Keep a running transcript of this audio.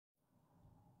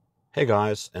Hey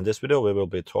guys, in this video we will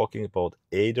be talking about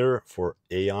Aider for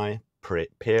AI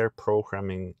pair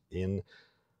programming in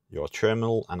your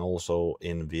terminal and also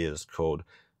in VS Code.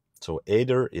 So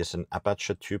Aider is an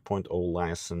Apache 2.0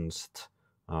 licensed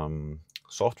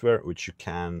software which you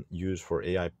can use for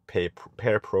AI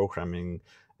pair programming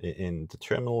in the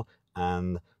terminal,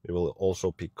 and we will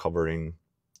also be covering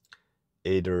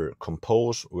Aider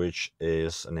Compose, which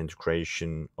is an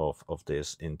integration of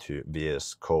this into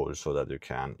VS Code so that you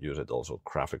can use it also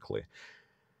graphically.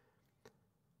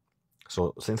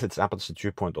 So since it's Apache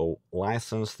 2.0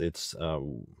 licensed, it's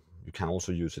you can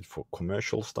also use it for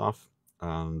commercial stuff.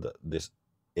 And this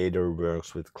Aider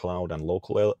works with cloud and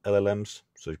local LLMs.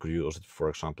 So you could use it, for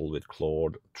example, with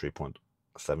Claude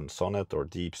 3.7 Sonnet or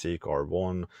DeepSeek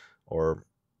R1 or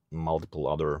multiple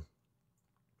other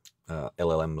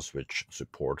LLMs which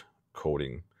support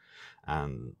coding.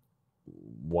 And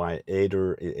why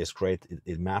Aider is great,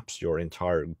 it maps your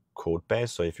entire code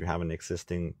base. So if you have an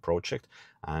existing project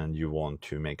and you want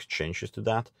to make changes to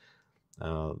that,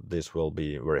 this will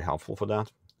be very helpful for that.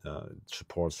 It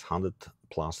supports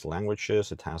 100+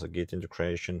 languages. It has a Git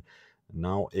integration.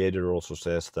 Now Aider also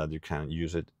says that you can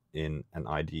use it in an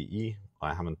IDE.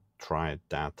 I haven't tried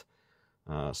that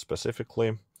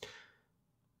specifically,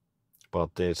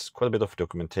 but there's quite a bit of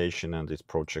documentation and this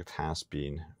project has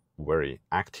been very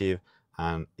active.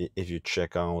 And if you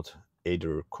check out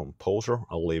Aider Composer,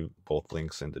 I'll leave both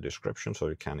links in the description so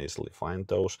you can easily find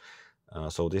those.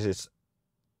 So this is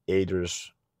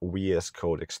Aider's VS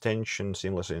Code extension,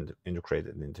 seamlessly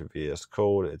integrated into VS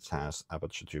Code. It has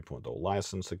Apache 2.0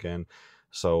 license again.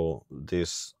 So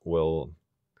this will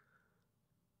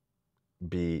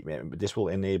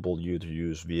enable you to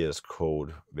use VS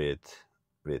Code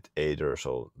with Aider.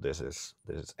 So this is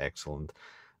excellent,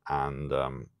 and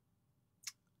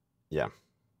yeah,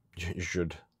 you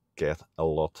should get a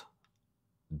lot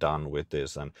done with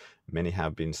this. And many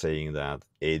have been saying that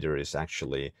Aider is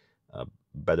actually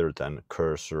better than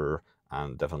Cursor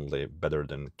and definitely better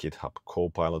than GitHub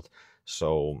Copilot.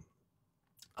 So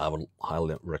I would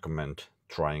highly recommend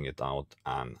trying it out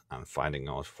and finding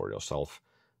out for yourself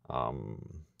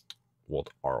what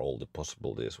are all the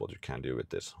possibilities, what you can do with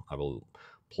this. I will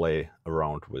play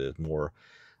around with it more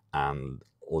and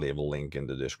leave a link in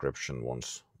the description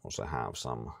once I have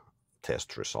some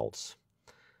test results.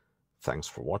 Thanks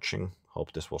for watching.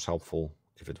 Hope this was helpful.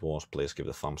 If it was, please give it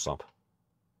a thumbs up.